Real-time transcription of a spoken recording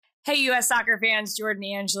Hey, U.S. soccer fans, Jordan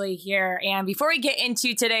Angeli here. And before we get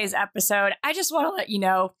into today's episode, I just want to let you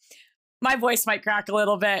know my voice might crack a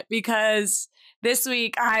little bit because this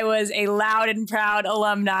week I was a loud and proud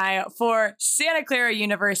alumni for Santa Clara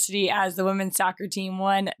University as the women's soccer team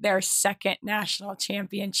won their second national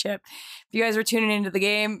championship. If you guys were tuning into the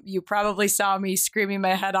game, you probably saw me screaming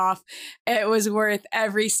my head off. It was worth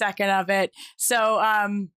every second of it. So,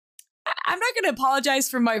 I'm not going to apologize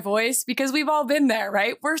for my voice because we've all been there,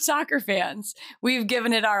 right? We're soccer fans. We've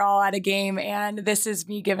given it our all at a game, and this is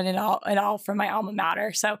me giving it all from my alma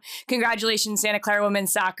mater. So congratulations, Santa Clara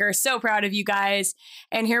Women's Soccer. So proud of you guys.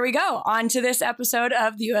 And here we go, on to this episode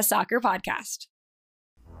of the U.S. Soccer Podcast.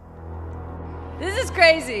 This is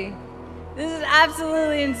crazy. This is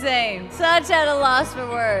absolutely insane. Such at a loss for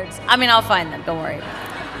words. I mean, I'll find them. Don't worry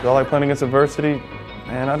about it. Do I like playing against adversity?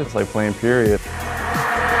 Man, I just like playing, period.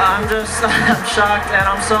 I'm shocked and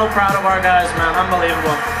I'm so proud of our guys, man.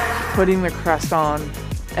 Unbelievable. Putting the crest on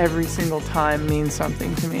every single time means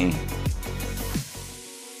something to me.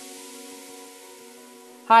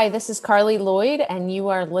 Hi, this is Carly Lloyd, and you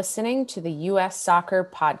are listening to the U.S. Soccer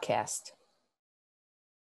Podcast.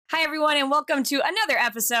 Hi, everyone, and welcome to another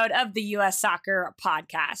episode of the U.S. Soccer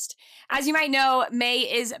Podcast. As you might know, May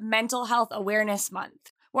is Mental Health Awareness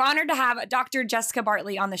Month. We're honored to have Dr. Jessica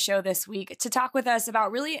Bartley on the show this week to talk with us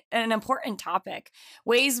about really an important topic,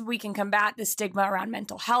 ways we can combat the stigma around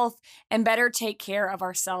mental health and better take care of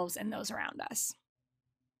ourselves and those around us.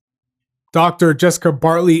 Dr. Jessica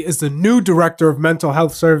Bartley is the new Director of Mental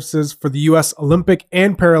Health Services for the U.S. Olympic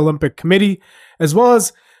and Paralympic Committee, as well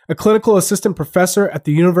as a clinical assistant professor at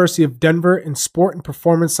the University of Denver in sport and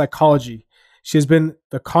performance psychology. She has been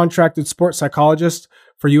the contracted sports psychologist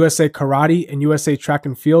for USA Karate and USA Track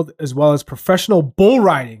and Field, as well as professional bull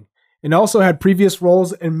riding, and also had previous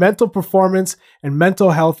roles in mental performance and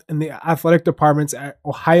mental health in the athletic departments at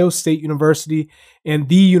Ohio State University and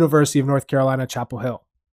the University of North Carolina, Chapel Hill.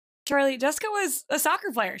 Charlie, Jessica was a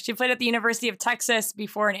soccer player. She played at the University of Texas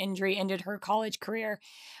before an injury ended her college career,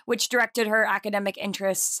 which directed her academic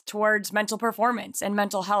interests towards mental performance and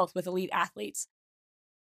mental health with elite athletes.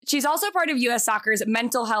 She's also part of U.S. Soccer's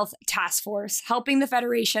Mental Health Task Force, helping the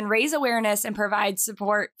Federation raise awareness and provide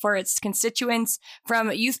support for its constituents,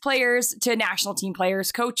 from youth players to national team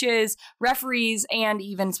players, coaches, referees, and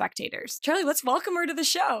even spectators. Charlie, let's welcome her to the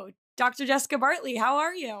show. Dr. Jessica Bartley, how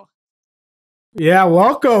are you? Yeah,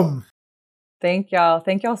 welcome. Thank y'all.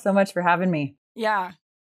 Thank y'all so much for having me. Yeah.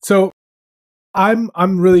 So I'm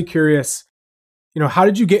really curious. How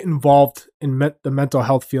did you get involved in the mental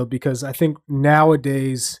health field? Because I think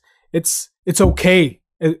nowadays it's okay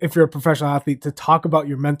if you're a professional athlete to talk about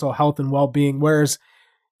your mental health and well-being. Whereas,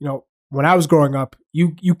 when I was growing up,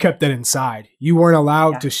 you kept that inside. You weren't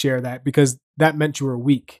allowed to share that because that meant you were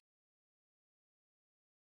weak.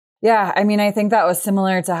 Yeah, I mean, I think that was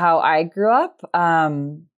similar to how I grew up.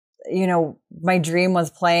 My dream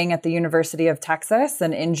was playing at the University of Texas,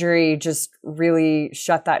 and injury just really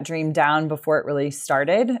shut that dream down before it really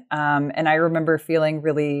started. And I remember feeling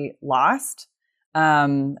really lost.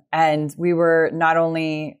 And we were not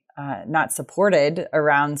only not supported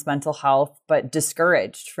around mental health, but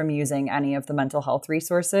discouraged from using any of the mental health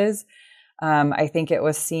resources. I think it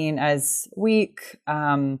was seen as weak.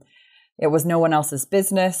 It was no one else's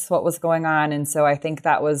business what was going on. And so I think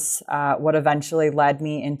that was what eventually led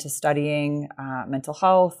me into studying mental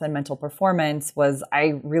health and mental performance. Was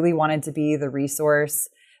I really wanted to be the resource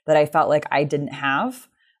that I felt like I didn't have.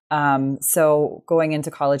 So going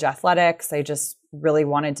into college athletics, I just really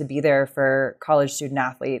wanted to be there for college student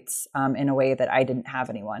athletes in a way that I didn't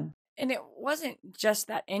have anyone. And it wasn't just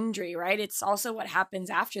that injury, right? It's also what happens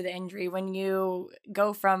after the injury when you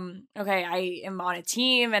go from, okay, I am on a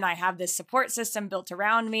team and I have this support system built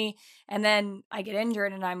around me, and then I get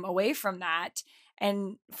injured and I'm away from that.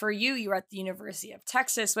 And for you, you were at the University of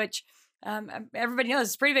Texas, which everybody knows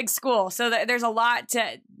is a pretty big school. So there's a lot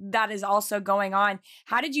that is also going on.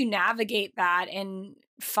 How did you navigate that and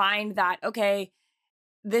find that, okay,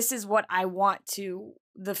 this is what I want to,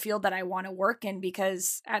 the field that I want to work in?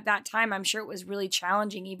 Because at that time, I'm sure it was really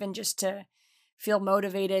challenging even just to feel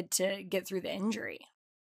motivated to get through the injury.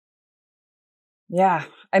 Yeah.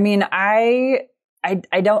 I mean, I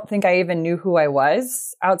don't think I even knew who I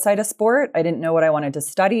was outside of sport. I didn't know what I wanted to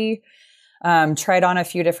study. Tried on a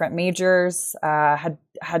few different majors, had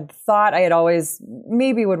thought I had always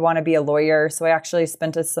maybe would want to be a lawyer. So I actually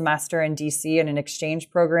spent a semester in DC in an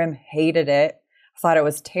exchange program, hated it, thought it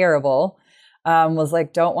was terrible. Was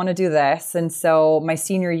like, don't want to do this. And so my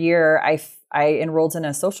senior year, I enrolled in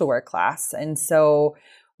a social work class. And so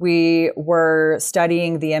We were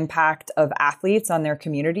studying the impact of athletes on their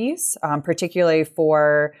communities, particularly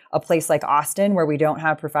for a place like Austin where we don't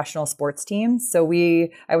have professional sports teams. So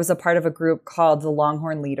I was a part of a group called the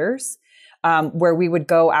Longhorn Leaders, where we would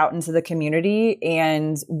go out into the community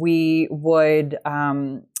and we would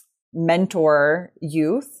mentor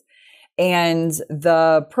youth. And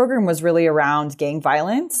the program was really around gang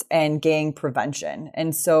violence and gang prevention.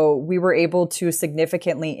 And so we were able to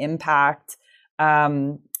significantly impact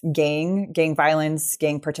gang violence,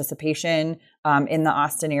 gang participation in the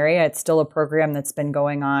Austin area. It's still a program that's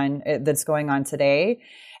going on today.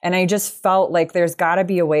 And I just felt like there's got to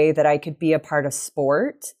be a way that I could be a part of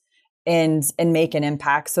sport and make an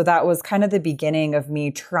impact. So that was kind of the beginning of me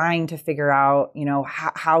trying to figure out,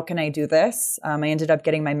 how can I do this? I ended up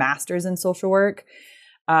getting my master's in social work,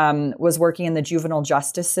 was working in the juvenile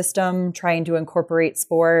justice system, trying to incorporate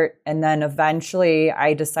sport. And then eventually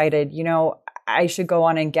I decided, I should go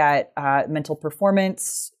on and get mental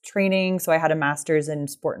performance training. So I had a master's in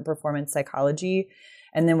sport and performance psychology,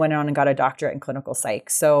 and then went on and got a doctorate in clinical psych.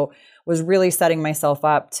 So was really setting myself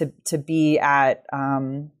up to be at,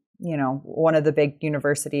 one of the big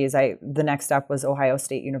universities. The next step was Ohio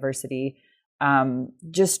State University,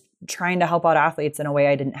 just trying to help out athletes in a way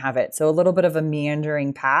I didn't have it. So a little bit of a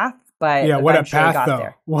meandering path, but yeah, what a path though.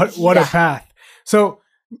 There. What a path. So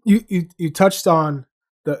you touched on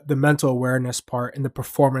the mental awareness part and the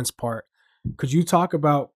performance part. Could you talk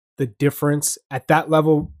about the difference at that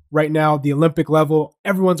level right now, the Olympic level?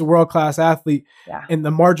 Everyone's a world-class athlete, and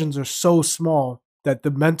the margins are so small that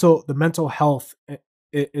the mental health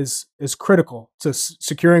is critical to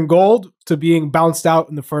securing gold, to being bounced out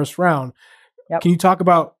in the first round. Yep. Can you talk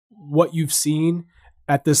about what you've seen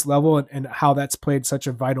at this level and how that's played such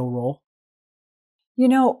a vital role?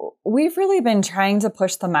 We've really been trying to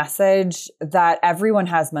push the message that everyone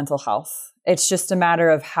has mental health. It's just a matter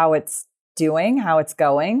of how it's doing, how it's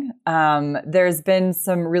going. There's been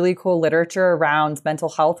some really cool literature around mental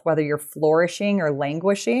health, whether you're flourishing or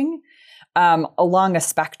languishing, along a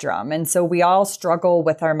spectrum. And so we all struggle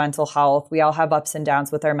with our mental health. We all have ups and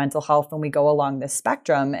downs with our mental health when we go along this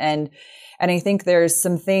spectrum. And I think there's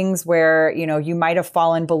some things where, you might have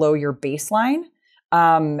fallen below your baseline.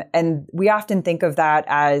 And we often think of that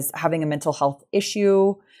as having a mental health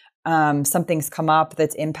issue. Something's come up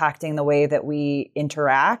that's impacting the way that we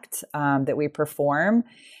interact, that we perform.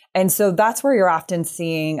 And so that's where you're often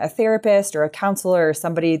seeing a therapist or a counselor or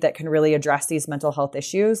somebody that can really address these mental health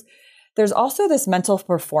issues. There's also this mental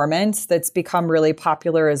performance that's become really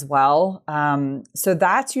popular as well. So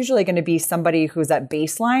that's usually going to be somebody who's at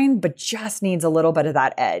baseline, but just needs a little bit of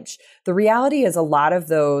that edge. The reality is a lot of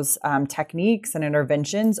those techniques and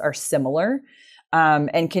interventions are similar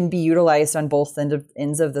and can be utilized on both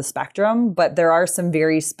ends of the spectrum. But there are some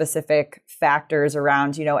very specific factors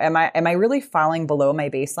around, am I really falling below my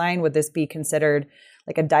baseline? Would this be considered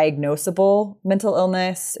like a diagnosable mental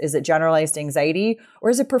illness? Is it generalized anxiety, or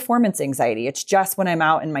is it performance anxiety? It's just when I'm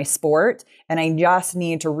out in my sport and I just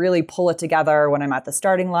need to really pull it together when I'm at the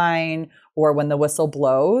starting line or when the whistle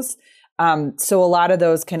blows. So a lot of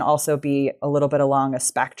those can also be a little bit along a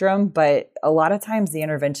spectrum, but a lot of times the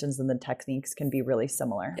interventions and the techniques can be really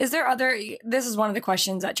similar. This is one of the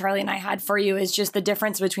questions that Charlie and I had for you, is just the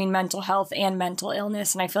difference between mental health and mental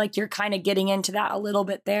illness. And I feel like you're kind of getting into that a little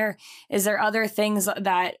bit there. Is there other things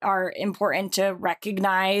that are important to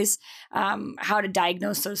recognize, how to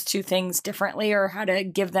diagnose those two things differently, or how to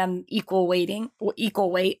give them equal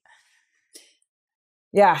weight?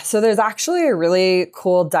 Yeah, so there's actually a really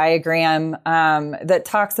cool diagram that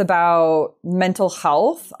talks about mental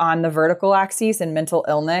health on the vertical axis and mental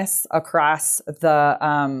illness across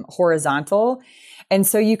the horizontal. And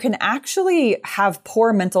so you can actually have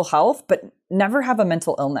poor mental health, but never have a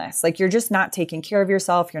mental illness. Like, you're just not taking care of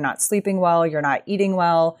yourself. You're not sleeping well. You're not eating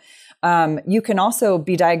well. You can also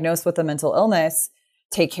be diagnosed with a mental illness,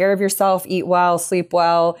 take care of yourself, eat well, sleep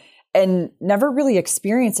well, and never really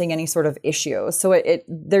experiencing any sort of issue. So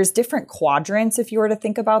there's different quadrants if you were to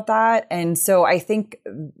think about that. And so I think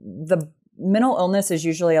the mental illness is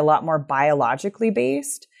usually a lot more biologically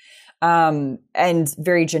based, and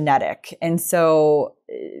very genetic. And so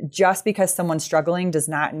just because someone's struggling does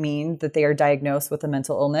not mean that they are diagnosed with a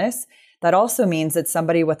mental illness. That also means that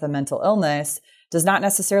somebody with a mental illness does not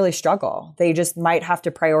necessarily struggle. They just might have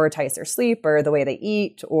to prioritize their sleep or the way they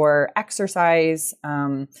eat or exercise,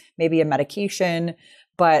 maybe a medication.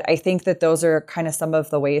 But I think that those are kind of some of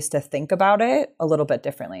the ways to think about it a little bit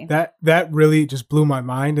differently. That really just blew my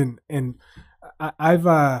mind. And I've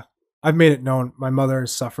made it known my mother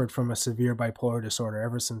has suffered from a severe bipolar disorder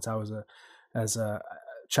ever since I was a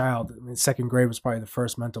child. I mean, second grade was probably the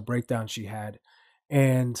first mental breakdown she had.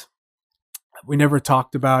 and we never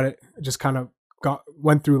talked about it. I just kind of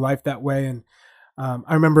went through life that way. And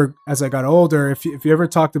I remember as I got older, if you ever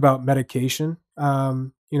talked about medication,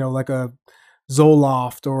 like a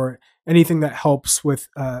Zoloft or anything that helps with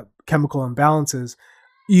chemical imbalances,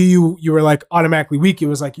 you were like automatically weak. It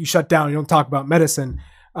was like you shut down. You don't talk about medicine.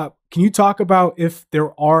 Can you talk about if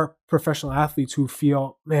there are professional athletes who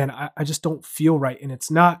feel, man, I just don't feel right, and it's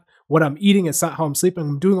not what I'm eating, it's not how I'm sleeping,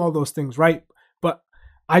 I'm doing all those things right, but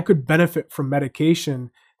I could benefit from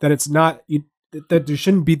medication, that it's not, that there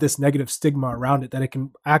shouldn't be this negative stigma around it, that it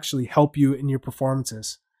can actually help you in your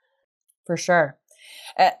performances? For sure.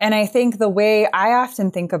 And I think the way I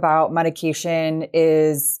often think about medication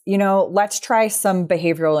is, let's try some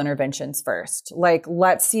behavioral interventions first. Like,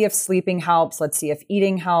 let's see if sleeping helps. Let's see if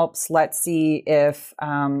eating helps. Let's see if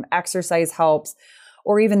exercise helps,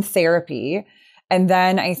 or even therapy. And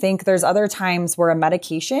then I think there's other times where a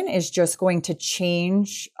medication is just going to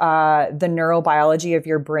change the neurobiology of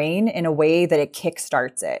your brain in a way that it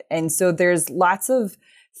kickstarts it. And so there's lots of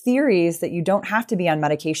theories that you don't have to be on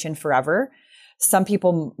medication forever. Some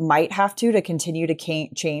people might have to continue to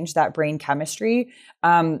change that brain chemistry.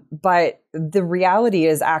 But the reality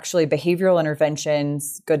is actually behavioral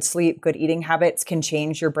interventions, good sleep, good eating habits can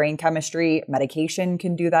change your brain chemistry. Medication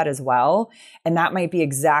can do that as well. And that might be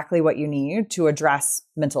exactly what you need to address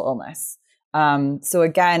mental illness. So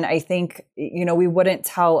again, I think, we wouldn't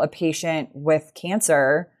tell a patient with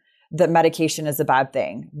cancer that medication is a bad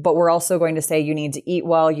thing, but we're also going to say you need to eat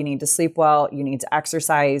well, you need to sleep well, you need to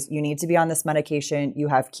exercise, you need to be on this medication, you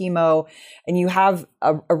have chemo, and you have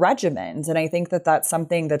a regimen. And I think that that's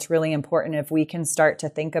something that's really important if we can start to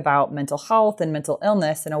think about mental health and mental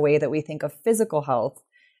illness in a way that we think of physical health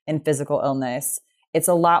and physical illness. It's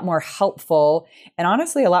a lot more helpful and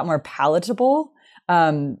honestly a lot more palatable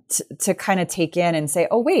to kind of take in and say,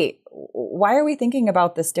 oh, wait, why are we thinking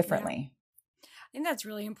about this differently? I think that's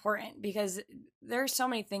really important because there are so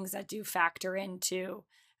many things that do factor into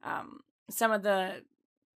some of the,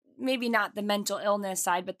 maybe not the mental illness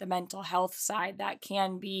side, but the mental health side that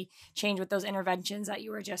can be changed with those interventions that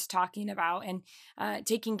you were just talking about, and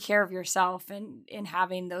taking care of yourself and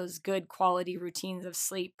having those good quality routines of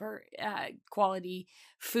sleep or quality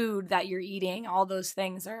food that you're eating. All those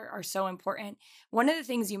things are so important. One of the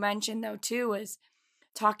things you mentioned though too is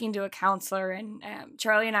talking to a counselor, and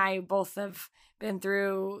Charlie and I both have been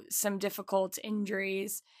through some difficult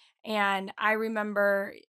injuries. And I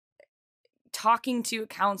remember talking to a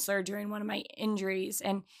counselor during one of my injuries,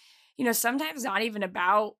 and, sometimes not even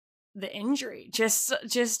about the injury, just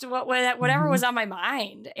whatever was on my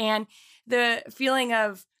mind. And the feeling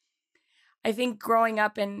of, I think growing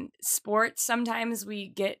up in sports, sometimes we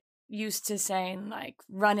get used to saying like,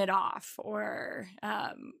 run it off, or,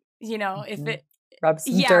 if it, rub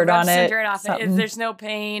some dirt on it. Dirt off it. If there's no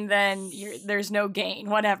pain, then there's no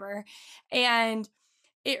gain, whatever. And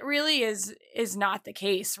it really is not the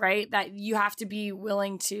case, right? That you have to be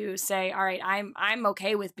willing to say, all right, I'm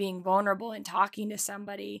okay with being vulnerable and talking to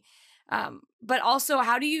somebody. But also,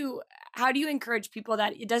 how do you encourage people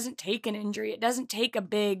that it doesn't take an injury, it doesn't take a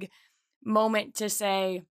big moment to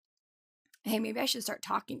say, hey, maybe I should start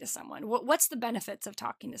talking to someone. What's the benefits of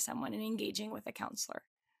talking to someone and engaging with a counselor?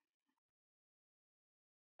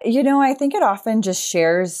 I think it often just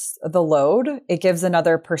shares the load. It gives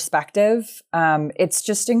another perspective. It's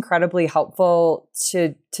just incredibly helpful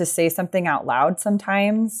to say something out loud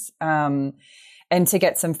sometimes, and to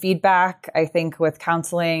get some feedback. I think with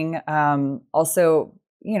counseling, also,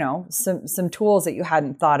 some tools that you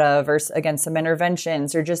hadn't thought of, or again, some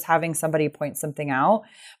interventions, or just having somebody point something out.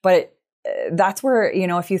 But that's where,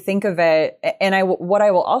 if you think of it, and what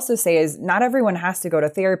I will also say is not everyone has to go to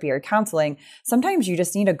therapy or counseling. Sometimes you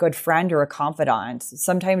just need a good friend or a confidant.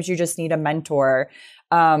 Sometimes you just need a mentor.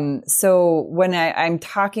 So when I'm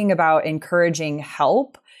talking about encouraging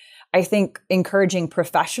help, I think encouraging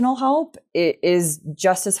professional help is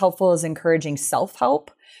just as helpful as encouraging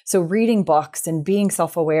self-help. So reading books and being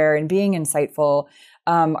self-aware and being insightful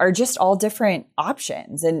are just all different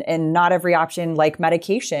options. And not every option, like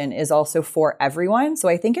medication, is also for everyone. So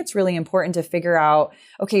I think it's really important to figure out,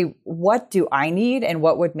 okay, what do I need and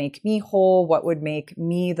what would make me whole? What would make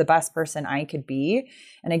me the best person I could be?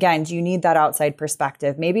 And again, do you need that outside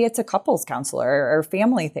perspective? Maybe it's a couples counselor or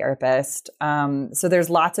family therapist. So there's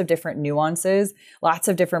lots of different nuances, lots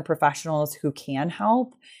of different professionals who can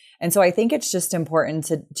help. And so I think it's just important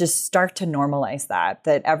to just start to normalize that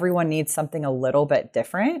everyone needs something a little bit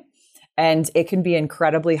different. And it can be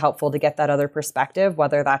incredibly helpful to get that other perspective,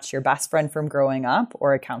 whether that's your best friend from growing up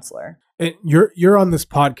or a counselor. And you're on this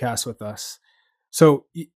podcast with us. So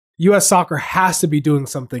US Soccer has to be doing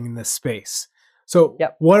something in this space. So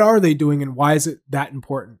Yep. what are they doing and why is it that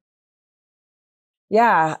important?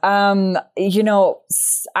 Yeah.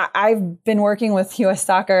 I've been working with US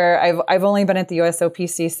Soccer. I've only been at the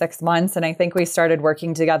USOPC 6 months, and I think we started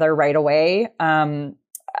working together right away.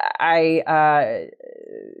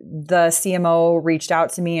 The CMO reached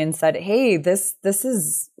out to me and said, "Hey, this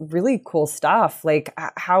is really cool stuff. Like,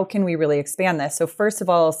 how can we really expand this?" So first of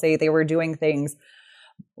all, I'll say they were doing things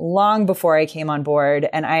long before I came on board,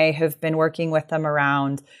 and I have been working with them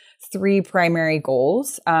around 3 primary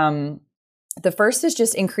goals. The first is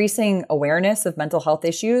just increasing awareness of mental health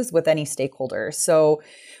issues with any stakeholders. So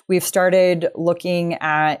we've started looking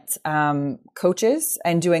at coaches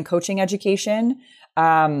and doing coaching education.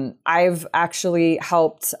 I've actually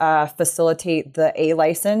helped facilitate the A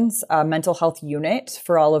license mental health unit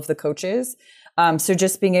for all of the coaches. So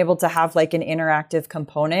just being able to have like an interactive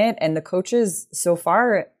component, and the coaches so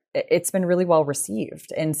far, it's been really well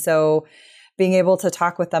received. And so being able to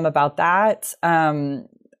talk with them about that,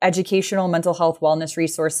 educational mental health wellness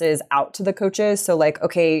resources out to the coaches. So like,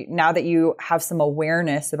 okay, now that you have some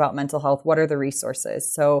awareness about mental health, what are the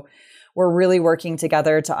resources? So we're really working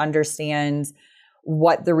together to understand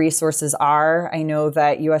what the resources are. I know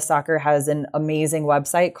that US Soccer has an amazing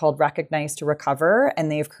website called Recognize to Recover,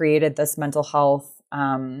 and they've created this mental health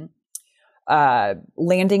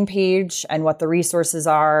landing page and what the resources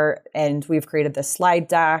are. And we've created this slide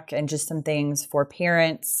deck and just some things for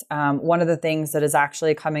parents. One of the things that is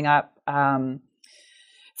actually coming up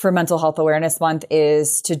for Mental Health Awareness Month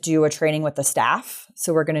is to do a training with the staff.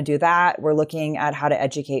 So we're going to do that. We're looking at how to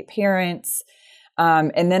educate parents.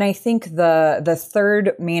 And then I think the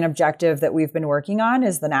third main objective that we've been working on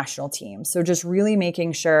is the national team. So just really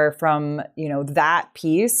making sure from, that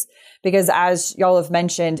piece, because as y'all have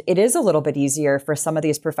mentioned, it is a little bit easier for some of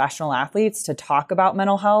these professional athletes to talk about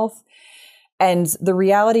mental health. And the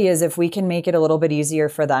reality is, if we can make it a little bit easier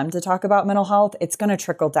for them to talk about mental health, it's going to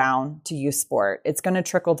trickle down to youth sport. It's going to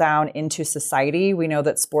trickle down into society. We know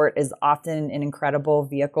that sport is often an incredible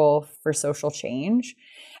vehicle for social change.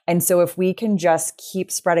 And so if we can just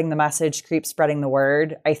keep spreading the message, keep spreading the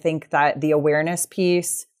word, I think that the awareness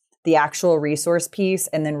piece, the actual resource piece,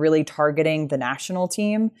 and then really targeting the national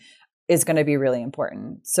team is going to be really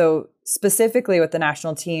important. So specifically with the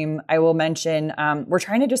national team, I will mention, we're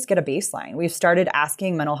trying to just get a baseline. We've started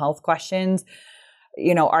asking mental health questions.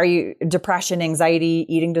 Are you depression, anxiety,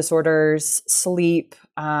 eating disorders, sleep,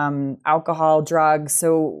 alcohol, drugs?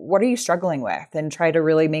 So what are you struggling with? And try to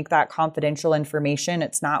really make that confidential information.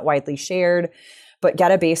 It's not widely shared, but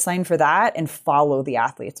get a baseline for that and follow the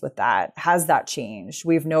athletes with that. Has that changed?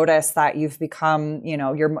 We've noticed that you've become,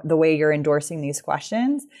 the way you're endorsing these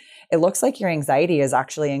questions, it looks like your anxiety has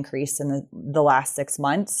actually increased in the last 6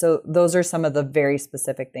 months. So those are some of the very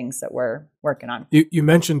specific things that we're working on. You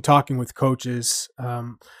mentioned talking with coaches.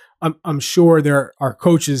 I'm sure there are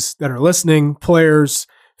coaches that are listening, players,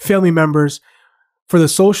 family members. For the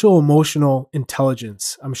social emotional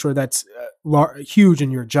intelligence, I'm sure that's huge in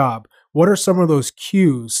your job. What are some of those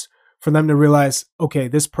cues for them to realize, okay,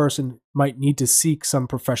 this person might need to seek some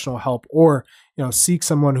professional help, or seek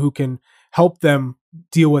someone who can help them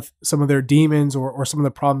deal with some of their demons or some of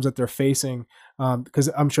the problems that they're facing? Because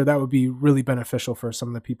I'm sure that would be really beneficial for some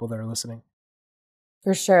of the people that are listening.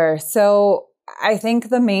 For sure. So I think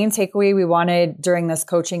the main takeaway we wanted during this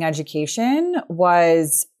coaching education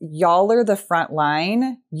was, y'all are the front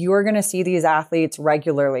line. You are going to see these athletes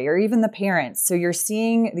regularly, or even the parents. So you're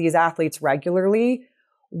seeing these athletes regularly.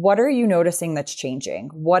 What are you noticing that's changing?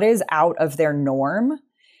 What is out of their norm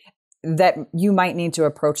that you might need to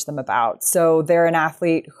approach them about? So they're an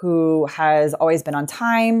athlete who has always been on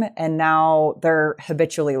time, and now they're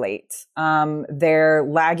habitually late. They're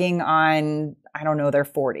lagging on, they're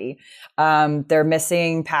 40. They're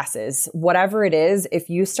missing passes. Whatever it is, if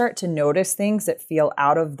you start to notice things that feel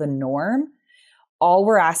out of the norm, all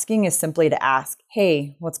we're asking is simply to ask,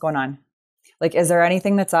 hey, what's going on? Like, is there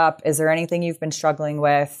anything that's up? Is there anything you've been struggling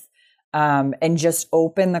with? And just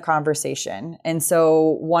open the conversation. And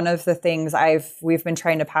so one of the things we've been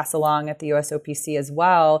trying to pass along at the USOPC as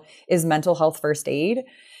well is mental health first aid.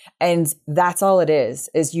 And that's all it is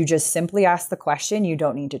you just simply ask the question. You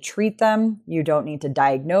don't need to treat them. You don't need to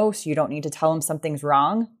diagnose. You don't need to tell them something's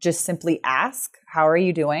wrong. Just simply ask, how are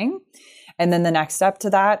you doing? And then the next step to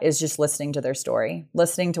that is just listening to their story,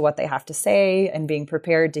 listening to what they have to say and being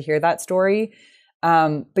prepared to hear that story.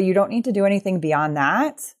 But you don't need to do anything beyond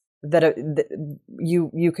that.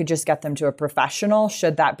 You could just get them to a professional,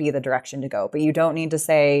 should that be the direction to go. But you don't need to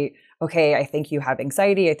say, okay, I think you have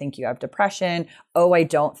anxiety. I think you have depression. Oh, I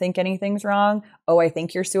don't think anything's wrong. Oh, I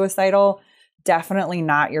think you're suicidal. definitely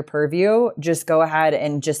not your purview, just go ahead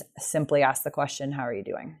and just simply ask the question, how are you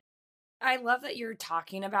doing? I love that you're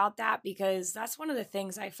talking about that, because that's one of the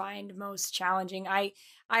things I find most challenging. I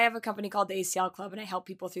have a company called the ACL Club, and I help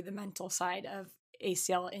people through the mental side of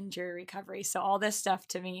ACL injury recovery. So all this stuff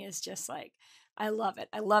to me is just like, I love it.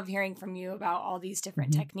 I love hearing from you about all these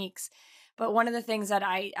different techniques. But one of the things that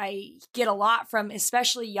I get a lot from,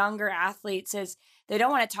 especially younger athletes, is they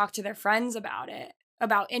don't want to talk to their friends about it,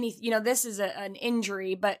 about any, this is an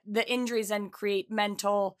injury, but the injuries then create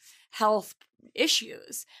mental health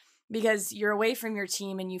issues, because you're away from your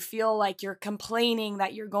team and you feel like you're complaining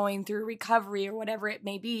that you're going through recovery or whatever it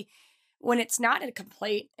may be, when it's not a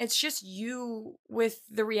complaint. It's just you with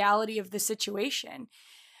the reality of the situation.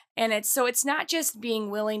 And it's not just being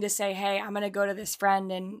willing to say, hey, I'm going to go to this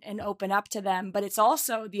friend and open up to them, but it's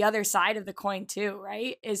also the other side of the coin too,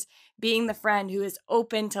 right? Is being the friend who is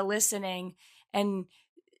open to listening and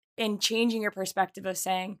changing your perspective of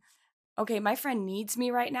saying, okay, my friend needs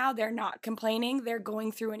me right now. They're not complaining. They're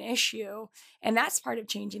going through an issue. And that's part of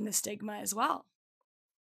changing the stigma as well.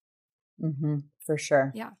 For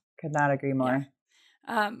sure. Yeah. Could not agree more.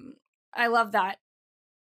 Yeah. I love that.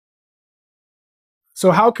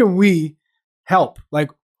 So how can we help? Like,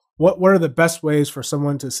 what are the best ways for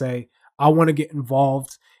someone to say, I want to get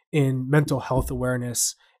involved in mental health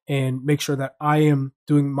awareness and make sure that I am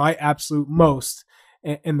doing my absolute most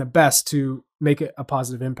and the best to make it a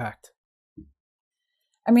positive impact?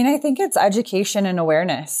 I mean, I think it's education and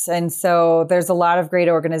awareness. And so there's a lot of great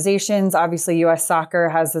organizations. Obviously, US Soccer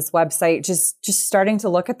has this website, just starting to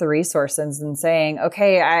look at the resources and saying,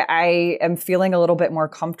 okay, I am feeling a little bit more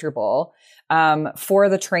comfortable. For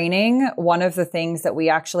the training, one of the things that we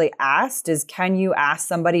actually asked is, can you ask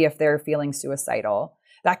somebody if they're feeling suicidal?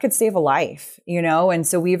 That could save a life, And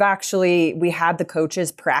so we had the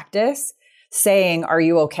coaches practice saying, are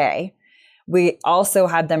you okay? We also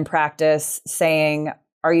had them practice saying,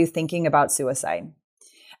 are you thinking about suicide?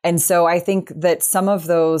 And so I think that some of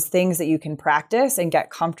those things that you can practice and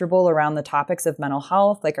get comfortable around the topics of mental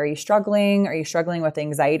health, like, are you struggling? Are you struggling with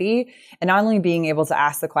anxiety? And not only being able to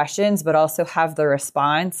ask the questions, but also have the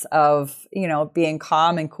response of, being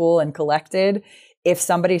calm and cool and collected if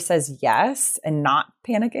somebody says yes, and not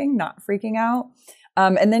panicking, not freaking out.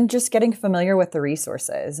 And then just getting familiar with the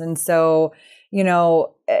resources. And so,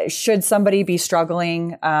 should somebody be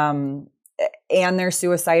struggling, and they're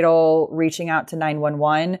suicidal, reaching out to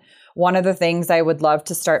 911. One of the things I would love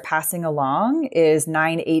to start passing along is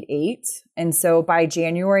 988. And so by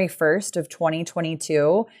January 1st of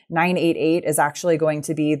 2022, 988 is actually going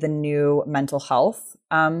to be the new mental health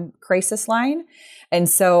crisis line. And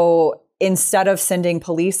so instead of sending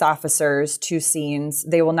police officers to scenes,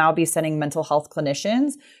 they will now be sending mental health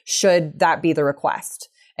clinicians, should that be the request.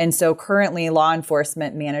 And so currently law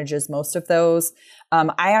enforcement manages most of those.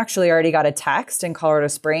 I actually already got a text in Colorado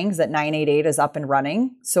Springs that 988 is up and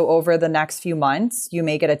running. So over the next few months, you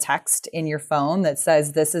may get a text in your phone that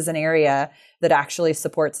says this is an area that actually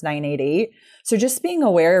supports 988. So just being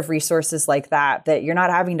aware of resources like that you're not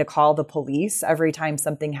having to call the police every time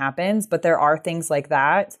something happens, but there are things like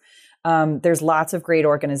that. There's lots of great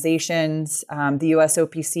organizations. The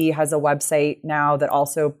USOPC has a website now that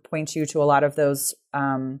also points you to a lot of those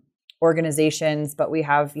organizations, but we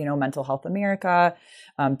have, Mental Health America,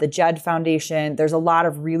 the JED Foundation. There's a lot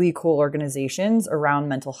of really cool organizations around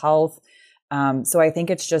mental health. So I think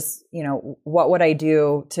it's just, what would I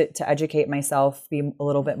do to educate myself, be a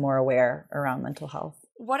little bit more aware around mental health?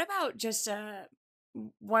 What about just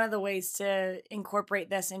one of the ways to incorporate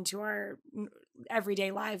this into our everyday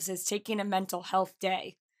lives is taking a mental health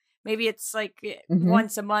day? Maybe it's like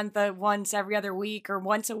once a month, once every other week, or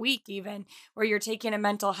once a week even, where you're taking a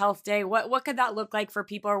mental health day. What could that look like for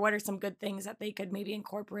people, or what are some good things that they could maybe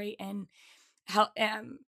incorporate and help?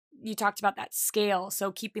 You talked about that scale,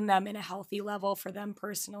 so keeping them in a healthy level for them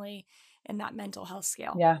personally in that mental health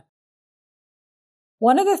scale. Yeah.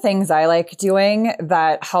 One of the things I like doing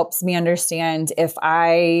that helps me understand if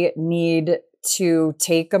I need to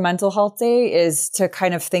take a mental health day is to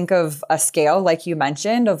kind of think of a scale, like you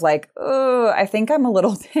mentioned, of like, oh, I think I'm a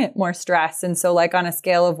little bit more stressed. And so like on a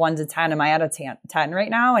scale of 1 to 10, am I at a 10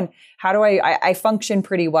 right now? And how do I function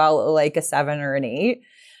pretty well, like a 7 or an 8.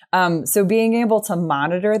 So being able to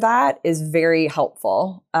monitor that is very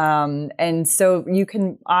helpful. And so you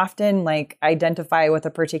can often like identify with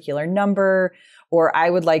a particular number, or I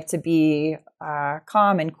would like to be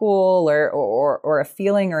calm and cool, or a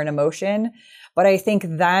feeling or an emotion. But I think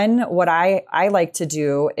then what I like to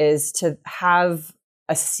do is to have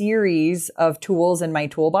a series of tools in my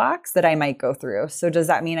toolbox that I might go through. So does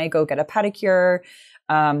that mean I go get a pedicure?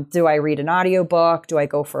 Do I read an audiobook? Do I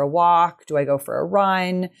go for a walk? Do I go for a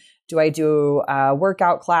run? Do I do a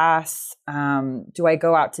workout class? Do I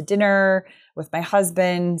go out to dinner with my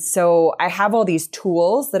husband? So I have all these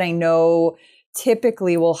tools that I know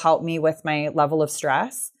typically will help me with my level of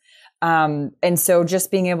stress. And so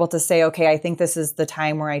just being able to say, okay, I think this is the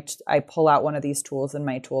time where I pull out one of these tools in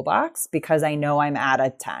my toolbox because I know I'm at a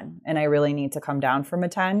 10 and I really need to come down from a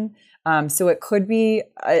 10. So it could be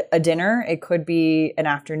a dinner. It could be an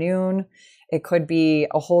afternoon. It could be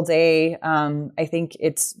a whole day. I think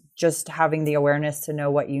it's just having the awareness to know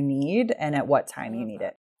what you need and at what time you need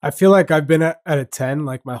it. I feel like I've been at a 10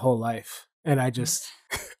 like my whole life. And I just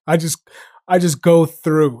go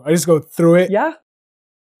through. I just go through it. Yeah.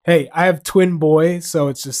 Hey, I have twin boys, so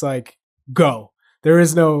it's just like, go. There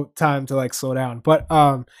is no time to like slow down. But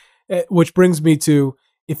which brings me to,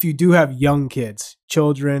 if you do have young kids,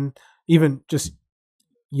 children, even just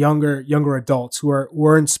younger adults who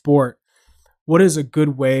are in sport, what is a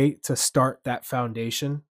good way to start that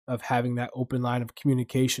foundation of having that open line of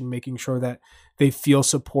communication, making sure that they feel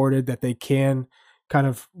supported, that they can kind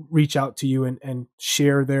of reach out to you and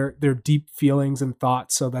share their deep feelings and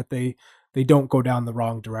thoughts so that they don't go down the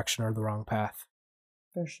wrong direction or the wrong path?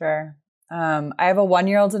 For sure. I have a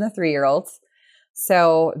 1-year-old and a 3-year-old.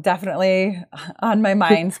 So definitely on my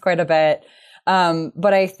minds quite a bit.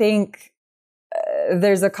 But I think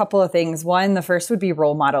there's a couple of things. One, the first would be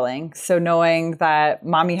role modeling. So knowing that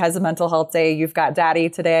mommy has a mental health day, you've got daddy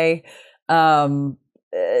today.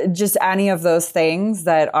 Just any of those things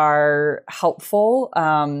that are helpful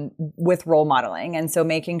with role modeling. And so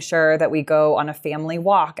making sure that we go on a family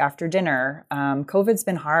walk after dinner. COVID's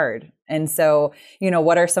been hard. And so,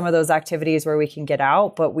 what are some of those activities where we can get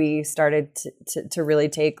out? But we started to really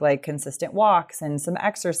take like consistent walks and some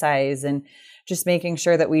exercise and just making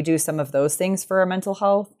sure that we do some of those things for our mental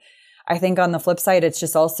health. I think on the flip side, it's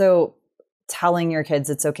just also telling your kids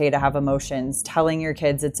it's okay to have emotions, telling your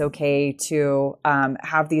kids it's okay to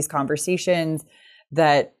have these conversations,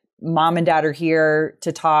 that mom and dad are here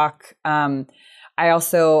to talk. I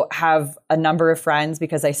also have a number of friends,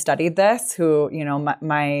 because I studied this, who,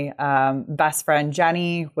 my best friend,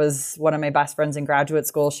 Jenny, was one of my best friends in graduate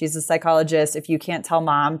school. She's a psychologist. If you can't tell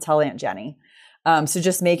mom, tell Aunt Jenny. So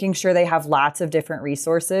just making sure they have lots of different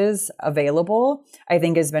resources available, I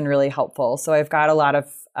think has been really helpful. So I've got a lot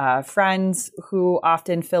of friends who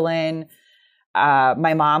often fill in.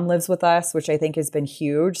 My mom lives with us, which I think has been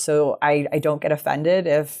huge. So I don't get offended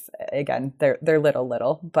if, again, they're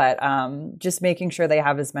little, but just making sure they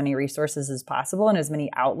have as many resources as possible and as many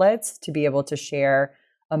outlets to be able to share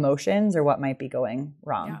emotions or what might be going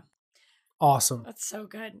wrong. Yeah. Awesome. That's so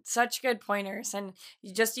good. Such good pointers. And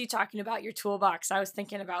just you talking about your toolbox, I was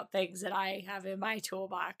thinking about things that I have in my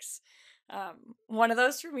toolbox. One of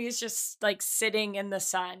those for me is just like sitting in the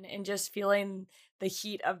sun and just feeling the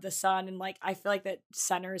heat of the sun. And like, I feel like that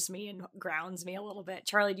centers me and grounds me a little bit.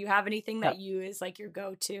 Charlie, do you have anything that you is like your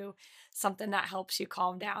go-to, something that helps you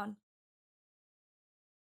calm down?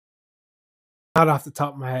 Not off the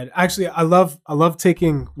top of my head. Actually, I love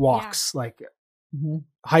taking walks, like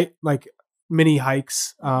mini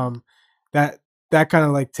hikes. That kind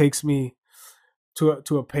of like takes me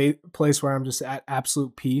to a place where I'm just at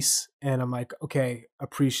absolute peace, and I'm like, okay,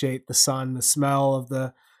 appreciate the sun, the smell of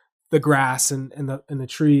the grass and the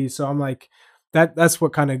trees. So I'm like, that's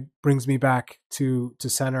what kind of brings me back to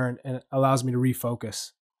center and allows me to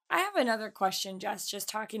refocus. I have another question, Jess, just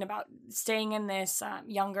talking about staying in this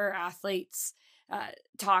younger athletes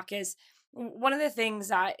talk. Is one of the things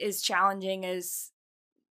that is challenging is,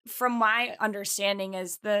 from my understanding,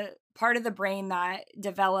 is the part of the brain that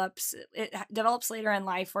develops later in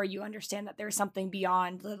life, where you understand that there's something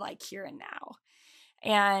beyond the like here and now.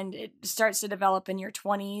 And it starts to develop in your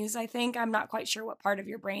 20s, I think. I'm not quite sure what part of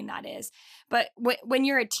your brain that is. But when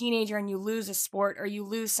you're a teenager and you lose a sport or you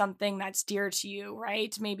lose something that's dear to you,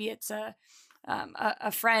 right? Maybe it's a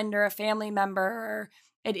friend or a family member, or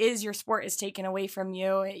it is your sport is taken away from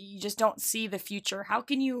you. You just don't see the future. How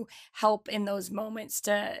can you help in those moments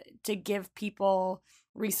to give people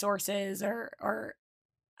resources or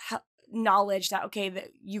knowledge that, okay, that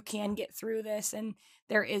you can get through this and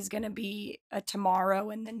there is going to be a tomorrow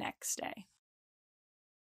and the next day?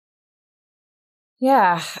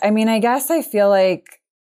 Yeah. I mean, I guess I feel like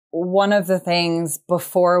one of the things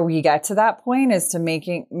before we get to that point is to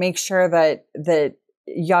make sure that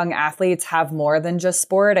young athletes have more than just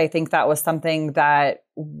sport. I think that was something that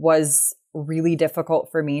was really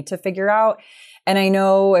difficult for me to figure out. And I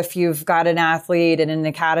know if you've got an athlete in an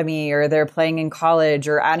academy or they're playing in college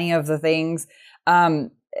or any of the things,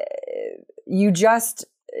 you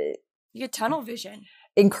get tunnel vision.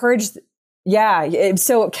 Encourage Yeah.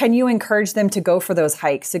 So can you encourage them to go for those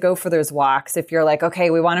hikes, to go for those walks? If you're like, okay,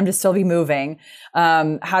 we want them to still be moving.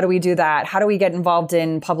 How do we do that? How do we get involved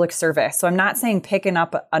in public service? So I'm not saying picking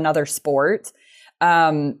up another sport,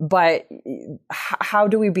 but how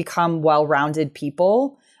do we become well-rounded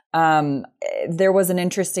people? There was an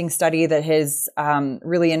interesting study that has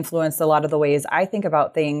really influenced a lot of the ways I think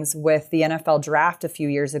about things with the NFL draft a few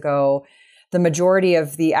years ago. The majority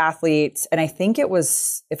of the athletes, and I think it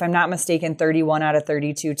was, if I'm not mistaken, 31 out of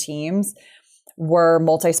 32 teams were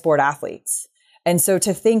multi-sport athletes. And so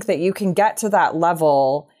to think that you can get to that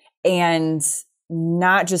level and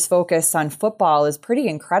not just focus on football is pretty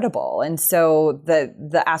incredible. And so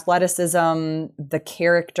the athleticism, the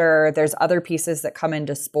character, there's other pieces that come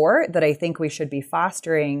into sport that I think we should be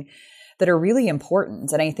fostering that are really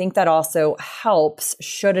important. And I think that also helps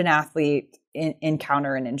should an athlete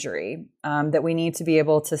encounter an injury, that we need to be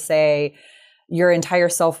able to say your entire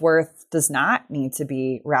self-worth does not need to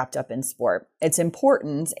be wrapped up in sport. It's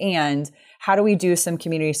important. And how do we do some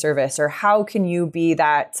community service, or how can you be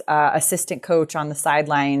that assistant coach on the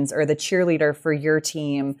sidelines or the cheerleader for your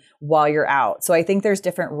team while you're out? So I think there's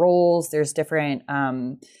different roles, there's different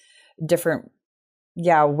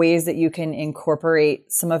ways that you can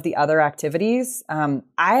incorporate some of the other activities. I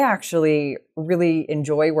actually really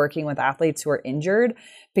enjoy working with athletes who are injured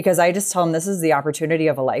because I just tell them this is the opportunity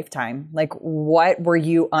of a lifetime. Like, what were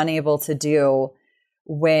you unable to do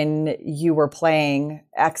when you were playing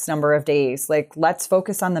X number of days? Like, let's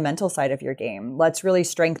focus on the mental side of your game. Let's really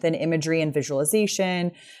strengthen imagery and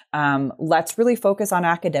visualization. Let's really focus on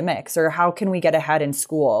academics, or how can we get ahead in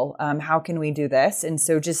school? How can we do this? And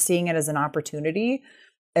so just seeing it as an opportunity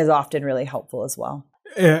is often really helpful as well.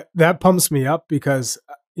 Yeah, that pumps me up because,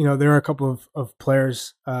 there are a couple of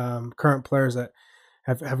players, current players that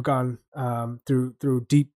have gone through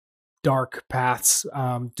deep, dark paths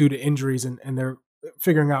due to injuries, and they're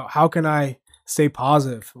figuring out, how can I stay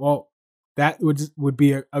positive? Well, that would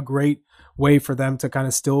be a great way for them to kind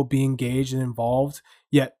of still be engaged and involved,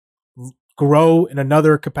 yet grow in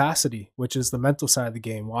another capacity, which is the mental side of the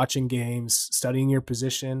game, watching games, studying your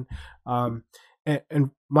position.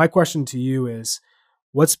 And my question to you is,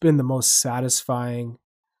 what's been the most satisfying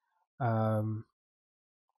part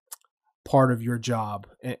of your job?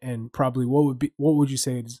 And probably what would you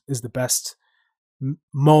say is the best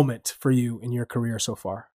moment for you in your career so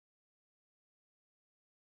far?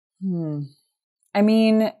 I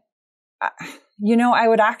mean, I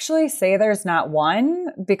would actually say there's not one,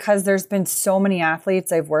 because there's been so many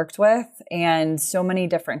athletes I've worked with and so many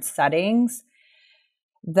different settings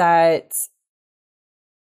that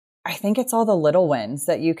I think it's all the little wins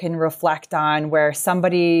that you can reflect on, where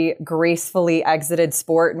somebody gracefully exited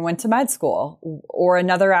sport and went to med school, or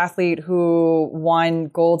another athlete who won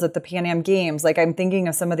gold at the Pan Am Games. Like, I'm thinking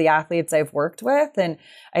of some of the athletes I've worked with, and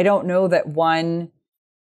I don't know that one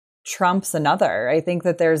trumps another. I think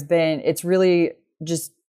that it's really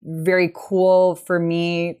just very cool for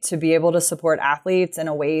me to be able to support athletes in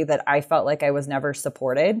a way that I felt like I was never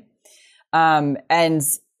supported. And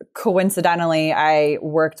coincidentally, I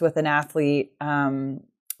worked with an athlete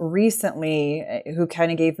recently who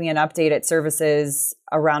kind of gave me an update at services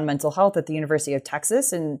around mental health at the University of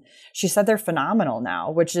Texas. And she said they're phenomenal now,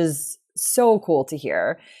 which is so cool to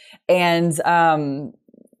hear. And,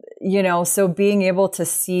 so being able to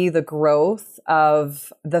see the growth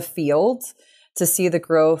of the field, to see the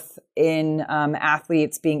growth in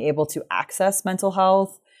athletes being able to access mental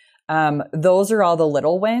health, those are all the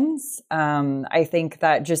little wins. I think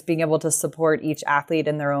that just being able to support each athlete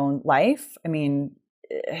in their own life,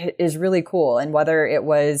 is really cool. And whether it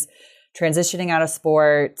was transitioning out of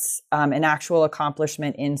sports, an actual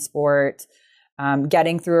accomplishment in sport,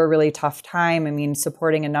 getting through a really tough time.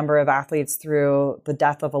 Supporting a number of athletes through the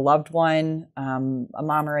death of a loved one, a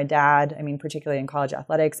mom or a dad. Particularly in college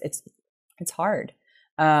athletics, it's hard.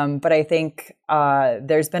 But I think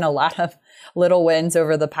there's been a lot of little wins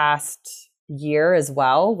over the past year as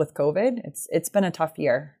well with COVID. It's been a tough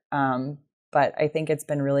year, but I think it's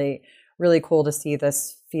been really, really cool to see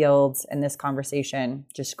this field and this conversation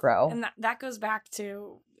just grow. And that goes back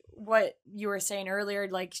to what you were saying earlier,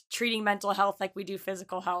 like treating mental health like we do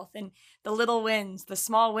physical health, and the little wins, the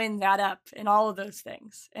small wins add up, and all of those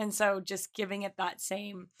things. And so just giving it that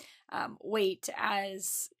same weight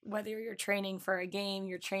as whether you're training for a game,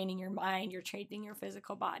 you're training your mind, you're training your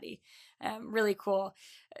physical body. Really cool.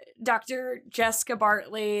 Dr. Jessica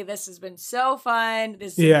Bartley, this has been so fun.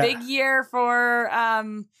 This is a big year for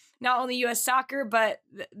not only U.S. soccer, but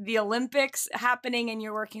the Olympics happening, and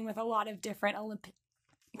you're working with a lot of different Olympic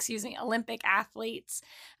athletes.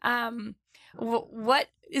 what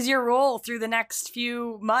is your role through the next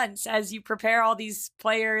few months as you prepare all these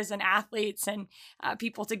players and athletes and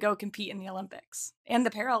people to go compete in the Olympics and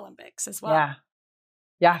the Paralympics as well?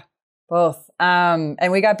 Yeah, both.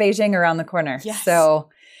 And we got Beijing around the corner. Yes. So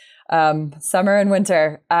summer and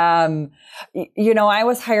winter. I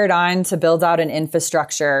was hired on to build out an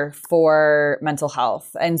infrastructure for mental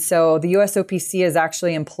health. And so the USOPC has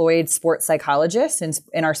actually employed sports psychologists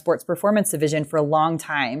in our sports performance division for a long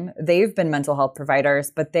time. They've been mental health providers,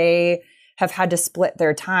 but they have had to split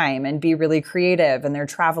their time and be really creative, and they're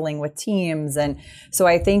traveling with teams. And so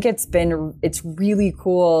I think it's really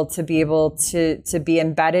cool to be able to be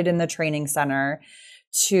embedded in the training center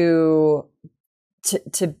to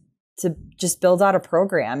just build out a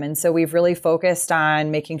program. And so we've really focused on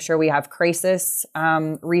making sure we have crisis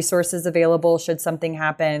resources available should something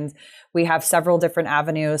happen. We have several different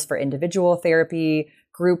avenues for individual therapy,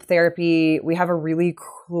 group therapy. We have a really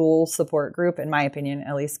cool support group, in my opinion,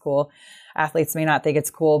 at least cool. Athletes may not think it's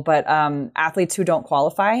cool, but athletes who don't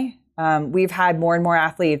qualify. We've had more and more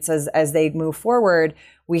athletes as they move forward.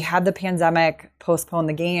 We had the pandemic postpone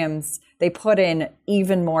the games. They put in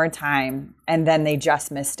even more time and then they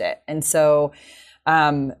just missed it. And so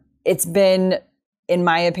it's been, in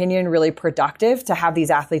my opinion, really productive to have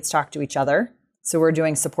these athletes talk to each other. So we're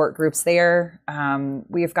doing support groups there.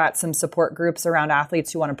 We've got some support groups around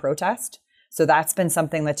athletes who want to protest. So that's been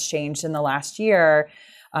something that's changed in the last year,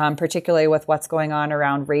 particularly with what's going on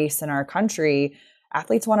around race in our country.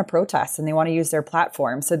 Athletes want to protest and they want to use their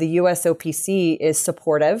platform. So the USOPC is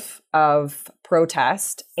supportive of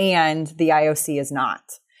protest and the IOC is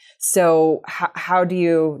not. So how do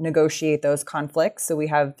you negotiate those conflicts? So we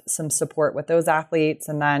have some support with those athletes.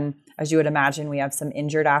 And then, as you would imagine, we have some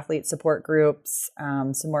injured athlete support groups,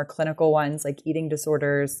 some more clinical ones like eating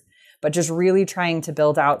disorders, but just really trying to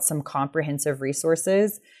build out some comprehensive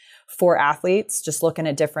resources for athletes, just looking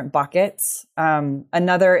at different buckets.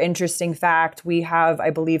 Another interesting fact, we have,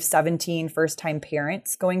 I believe, 17 first-time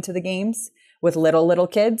parents going to the games with little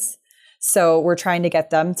kids. So we're trying to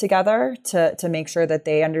get them together to make sure that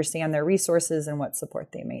they understand their resources and what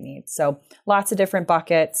support they may need. So lots of different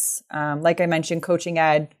buckets. Like I mentioned, coaching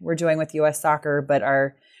ed, we're doing with US Soccer, but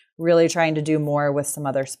are really trying to do more with some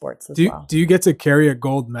other sports as well. Do you get to carry a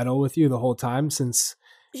gold medal with you the whole time, since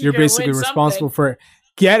you're basically responsible for it?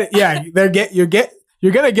 Get it? Yeah,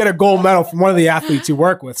 you're gonna get a gold medal from one of the athletes you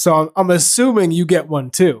work with. So I'm assuming you get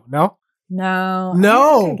one too. No. I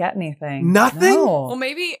don't think I get anything. Nothing. No. Well,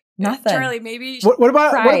 maybe nothing. Charlie. Maybe what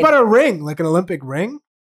about a ring, like an Olympic ring?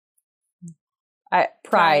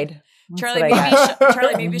 Pride. Charlie,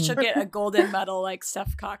 maybe she'll get a golden medal like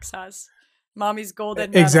Steph Cox has. Mommy's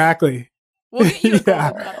golden medal. Exactly. We'll get you a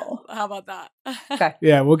golden medal. How about that? Okay.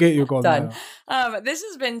 Yeah, we'll get you a golden medal. This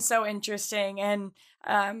has been so interesting and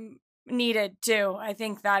needed too. I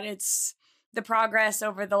think that it's the progress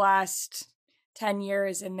over the last 10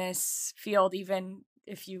 years in this field, even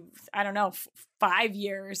if 5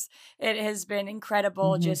 years, it has been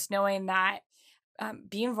incredible. Mm-hmm. Just knowing that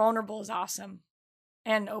being vulnerable is awesome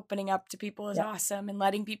and opening up to people is awesome, and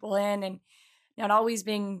letting people in and not always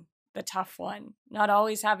being the tough one, not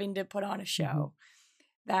always having to put on a show.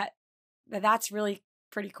 That's really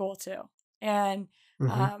pretty cool too. And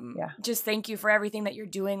just thank you for everything that you're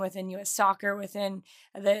doing within US Soccer, within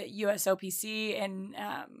the USOPC. And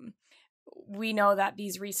we know that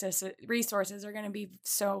these resources are going to be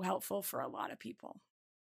so helpful for a lot of people.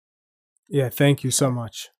 Yeah, thank you so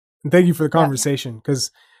much. And thank you for the conversation, because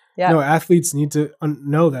athletes need to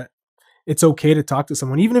know that it's okay to talk to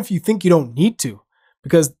someone, even if you think you don't need to,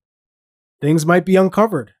 because things might be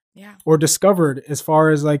uncovered or discovered as far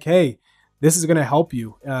as like, hey, this is going to help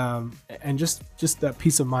you. And just that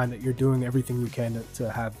peace of mind that you're doing everything you can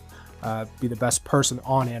to have be the best person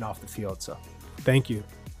on and off the field. So thank you.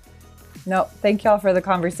 No, thank y'all for the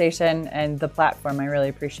conversation and the platform. I really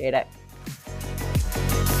appreciate it.